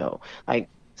to tell. Like,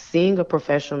 seeing a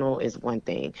professional is one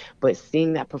thing, but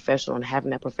seeing that professional and having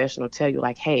that professional tell you,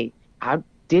 like, hey, I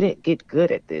didn't get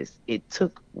good at this. It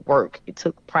took work. It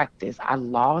took practice. I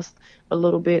lost a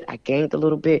little bit. I gained a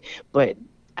little bit, but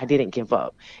I didn't give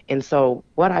up. And so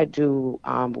what I do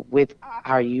with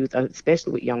our youth,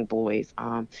 especially with young boys,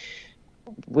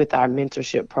 with our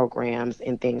mentorship programs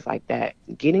and things like that,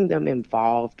 getting them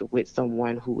involved with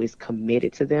someone who is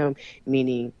committed to them,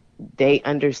 meaning they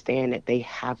understand that they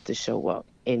have to show up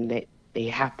and that they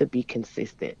have to be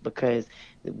consistent, because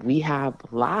we have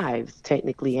lives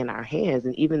technically in our hands.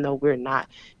 And even though we're not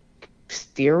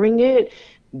steering it,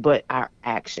 but our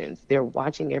actions, they're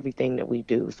watching everything that we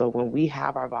do. So when we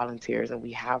have our volunteers and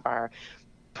we have our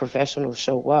professionals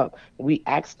show up, we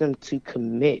ask them to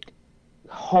commit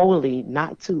wholly,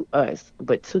 not to us,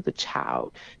 but to the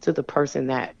child, to the person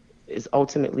that is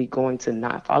ultimately going to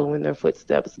not follow in their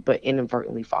footsteps, but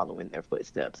inadvertently follow in their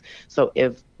footsteps. So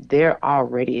if they're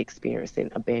already experiencing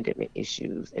abandonment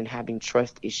issues and having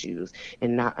trust issues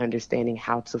and not understanding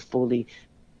how to fully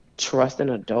trust an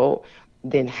adult,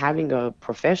 then having a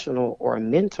professional or a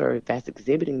mentor that's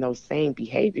exhibiting those same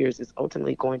behaviors is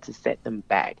ultimately going to set them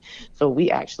back. So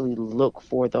we actually look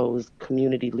for those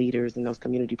community leaders and those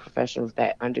community professionals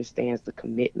that understands the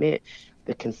commitment,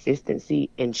 the consistency,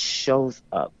 and shows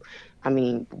up. I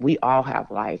mean, we all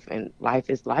have life, and life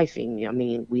is lifing. I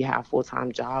mean, we have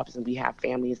full-time jobs and we have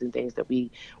families and things that we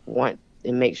want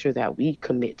and make sure that we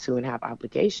commit to and have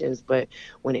obligations. But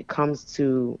when it comes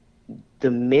to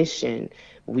the mission,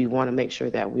 we want to make sure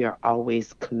that we are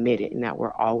always committed and that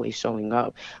we're always showing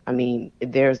up. I mean,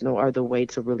 there's no other way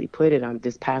to really put it.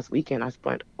 This past weekend, I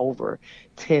spent over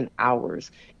 10 hours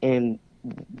in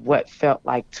what felt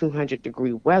like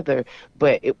 200-degree weather,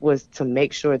 but it was to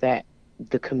make sure that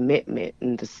the commitment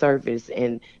and the service,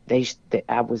 and that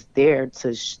I was there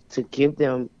to give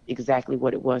them exactly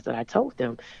what it was that I told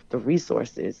them, the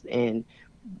resources and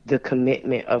the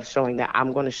commitment of showing that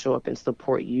I'm going to show up and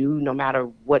support you no matter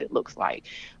what it looks like.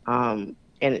 And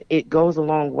it goes a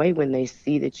long way when they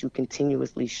see that you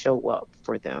continuously show up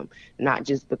for them, not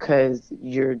just because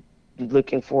you're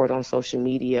looking for it on social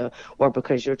media or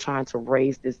because you're trying to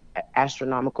raise this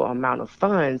astronomical amount of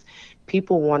funds.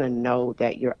 People want to know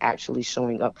that you're actually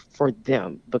showing up for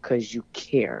them because you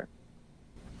care.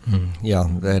 Yeah,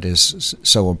 that is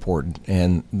so important.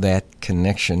 And that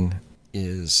connection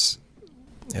is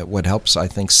what helps, I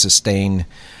think, sustain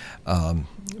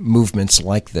movements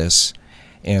like this.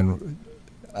 And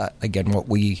again, what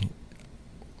we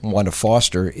want to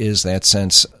foster is that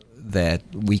sense that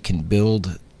we can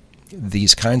build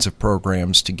these kinds of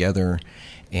programs together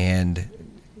and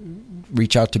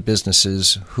reach out to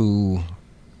businesses who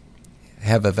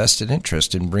have a vested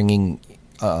interest in bringing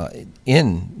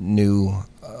in new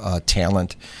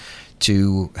talent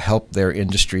to help their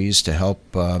industries, to help,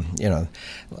 and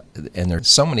there's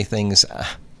so many things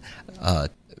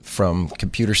from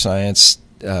computer science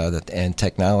and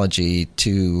technology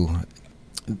to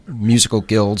musical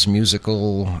guilds,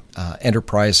 musical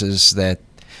enterprises that,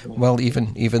 well,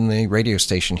 even the radio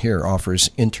station here offers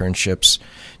internships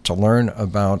to learn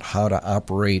about how to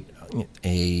operate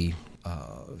a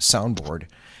soundboard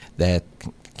that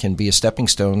can be a stepping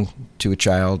stone to a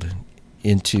child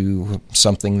into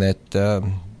something that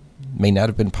may not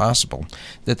have been possible,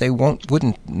 that they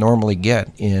wouldn't normally get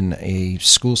in a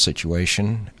school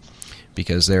situation,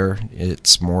 because there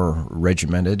it's more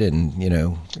regimented and,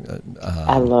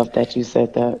 I love that you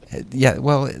said that. Yeah,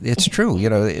 well, it's true.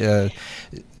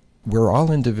 We're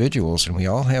all individuals, and we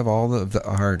all have all of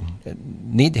our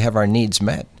need to have our needs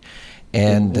met.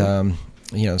 And,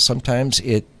 sometimes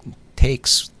it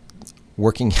takes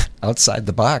working outside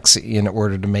the box in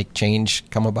order to make change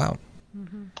come about.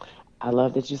 I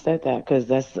love that you said that, because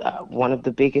that's one of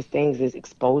the biggest things is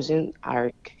exposing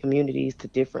our communities to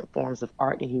different forms of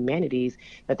art and humanities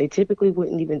that they typically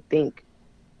wouldn't even think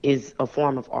is a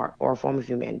form of art or a form of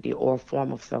humanity or a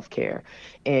form of self-care,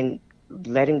 and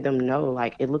letting them know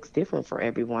like it looks different for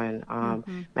everyone.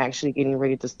 I'm actually getting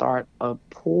ready to start a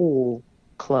pool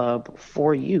club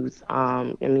for youth.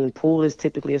 Pool is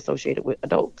typically associated with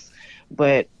adults.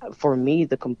 But for me,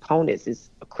 the components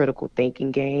is a critical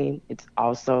thinking game. It's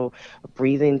also a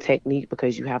breathing technique,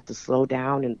 because you have to slow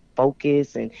down and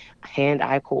focus, and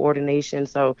hand-eye coordination.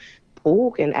 So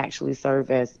pool can actually serve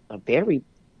as a very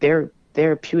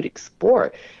therapeutic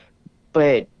sport,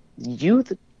 but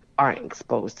youth aren't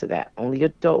exposed to that, only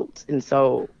adults. And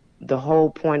so the whole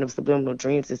point of Subliminal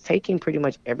Dreams is taking pretty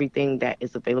much everything that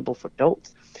is available for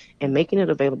adults and making it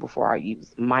available for our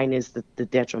youth, minus the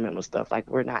detrimental stuff. Like,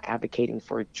 we're not advocating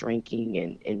for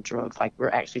drinking and drugs. Like, we're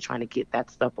actually trying to get that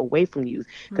stuff away from youth,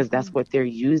 because that's what they're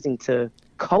using to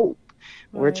cope.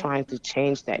 Right. We're trying to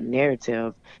change that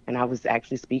narrative. And I was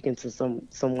actually speaking to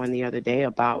someone the other day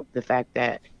about the fact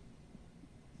that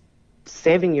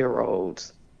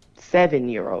 7-year-olds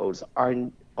are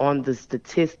on the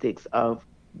statistics of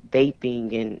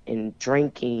vaping and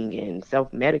drinking and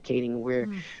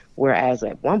self-medicating, whereas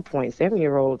at one point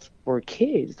 7-year-olds were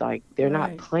kids. Like, they're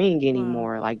not playing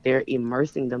anymore. Like, they're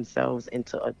immersing themselves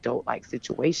into adult-like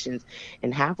situations,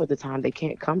 and half of the time they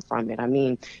can't come from it. I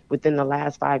mean, within the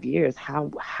last 5 years,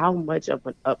 how much of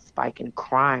an upspike in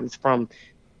crimes from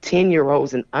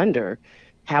 10-year-olds and under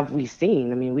have we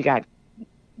seen? I mean, we got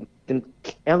the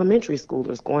elementary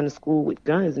schoolers going to school with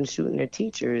guns and shooting their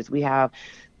teachers. We have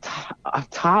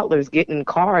toddlers getting in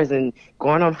cars and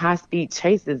going on high-speed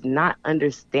chases, not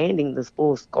understanding the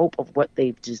full scope of what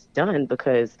they've just done,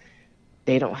 because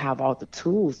they don't have all the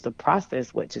tools to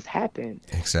process what just happened.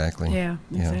 Exactly. Yeah,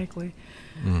 exactly.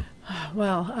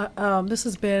 Well, this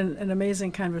has been an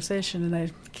amazing conversation, and I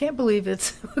can't believe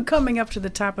it's coming up to the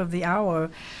top of the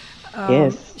hour.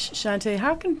 Yes. Shontae,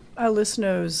 how can our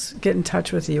listeners get in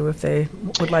touch with you if they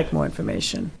would like more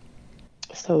information?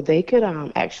 So they could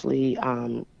actually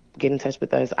get in touch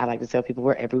with us. I like to tell people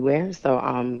we're everywhere.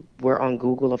 So we're on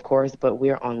Google, of course, but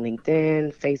we're on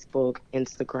LinkedIn, Facebook,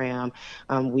 Instagram.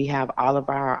 We have all of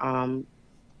our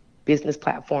business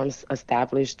platforms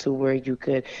established to where you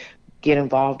could get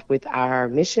involved with our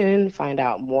mission, find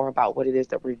out more about what it is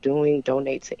that we're doing,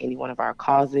 donate to any one of our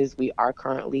causes. We are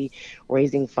currently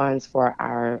raising funds for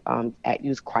our At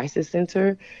Youth Crisis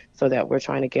Center, so that we're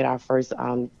trying to get our first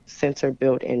center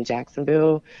built in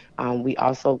Jacksonville. We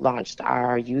also launched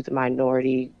our Youth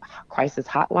Minority Crisis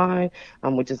Hotline,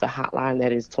 which is a hotline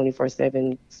that is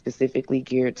 24/7 specifically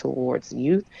geared towards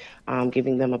youth,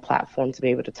 giving them a platform to be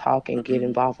able to talk and get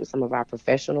involved with some of our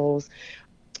professionals.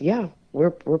 Yeah,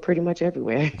 we're pretty much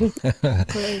everywhere.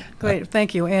 Great,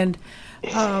 thank you. And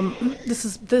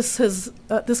this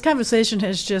conversation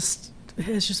has just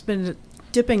been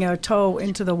dipping our toe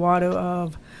into the water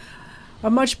of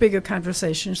a much bigger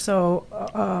conversation. So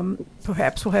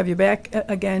perhaps we'll have you back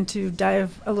again to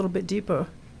dive a little bit deeper.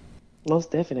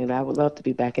 Most definitely. I would love to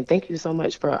be back. And thank you so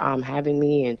much for having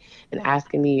me and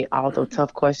asking me all those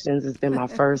tough questions. It's been my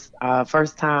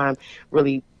first time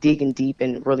really digging deep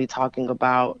and really talking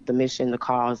about the mission, the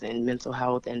cause, and mental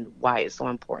health, and why it's so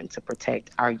important to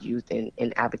protect our youth and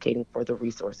advocating for the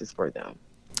resources for them.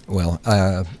 Well,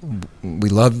 we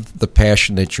love the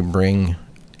passion that you bring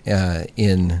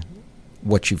in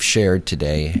what you've shared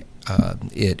today.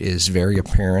 It is very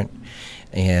apparent,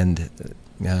 and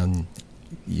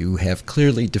you have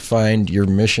clearly defined your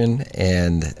mission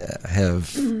and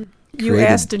have You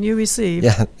asked and you received.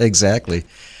 Yeah, exactly.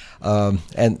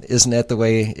 And isn't that the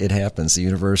way it happens? The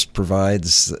universe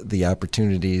provides the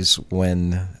opportunities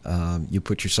when you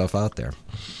put yourself out there.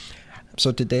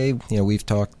 So today, we've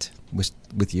talked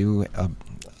with you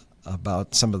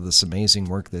about some of this amazing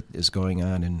work that is going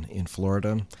on in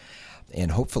Florida,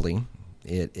 and hopefully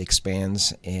it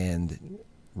expands and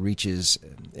reaches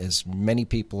as many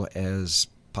people as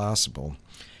possible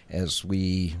as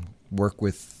we work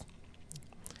with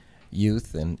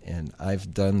youth. And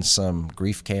I've done some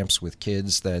grief camps with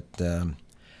kids that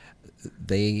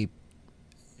they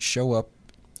show up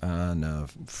on a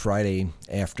Friday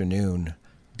afternoon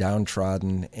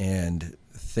downtrodden and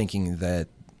thinking that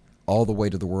all the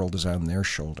weight of the world is on their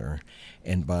shoulder.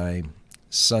 And by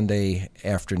Sunday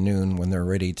afternoon, when they're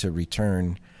ready to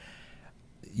return,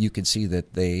 you can see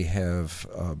that they have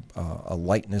a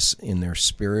lightness in their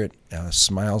spirit,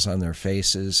 smiles on their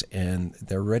faces, and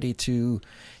they're ready to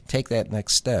take that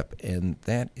next step. And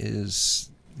that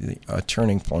is a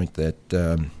turning point that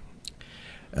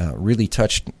really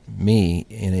touched me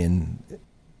in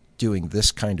doing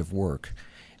this kind of work,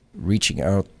 reaching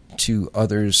out to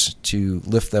others to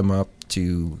lift them up,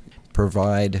 to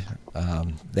provide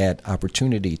that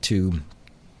opportunity to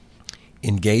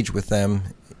engage with them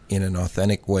in an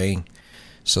authentic way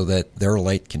so that their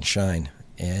light can shine.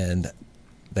 And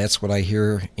that's what I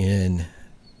hear in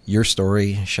your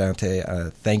story,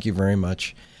 Shontae. Thank you very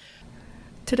much.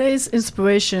 Today's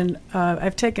inspiration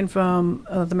I've taken from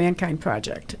the Mankind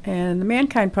Project. And the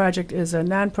Mankind Project is a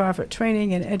nonprofit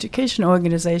training and education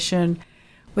organization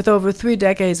with over 3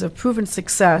 decades of proven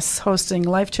success hosting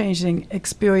life-changing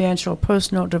experiential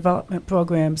personal development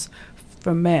programs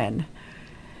for men.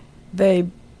 They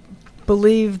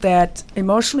believe that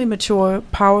emotionally mature,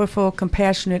 powerful,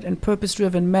 compassionate, and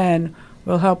purpose-driven men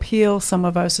will help heal some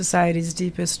of our society's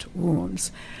deepest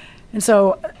wounds. And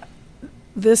so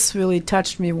this really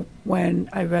touched me when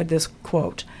I read this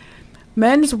quote.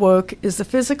 Men's work is the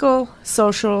physical,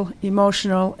 social,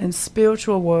 emotional, and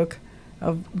spiritual work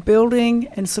of building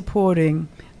and supporting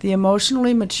the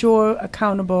emotionally mature,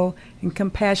 accountable, and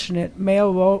compassionate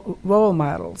male role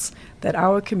models that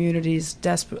our communities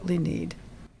desperately need.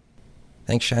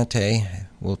 Thanks, Shontae.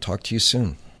 We'll talk to you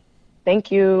soon.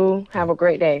 Thank you. Have a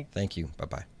great day. Thank you.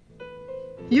 Bye-bye.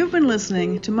 You've been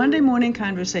listening to Monday Morning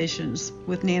Conversations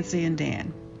with Nancy and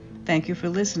Dan. Thank you for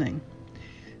listening.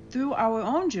 Through our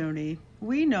own journey,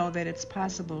 we know that it's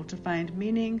possible to find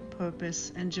meaning,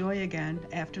 purpose, and joy again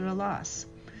after a loss.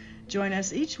 Join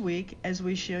us each week as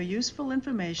we share useful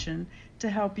information to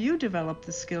help you develop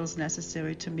the skills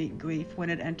necessary to meet grief when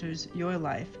it enters your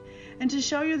life, and to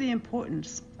show you the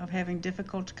importance of having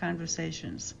difficult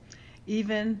conversations,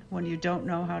 even when you don't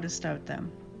know how to start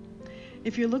them.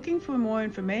 If you're looking for more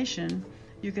information,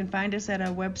 you can find us at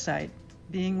our website,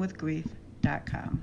 beingwithgrief.com.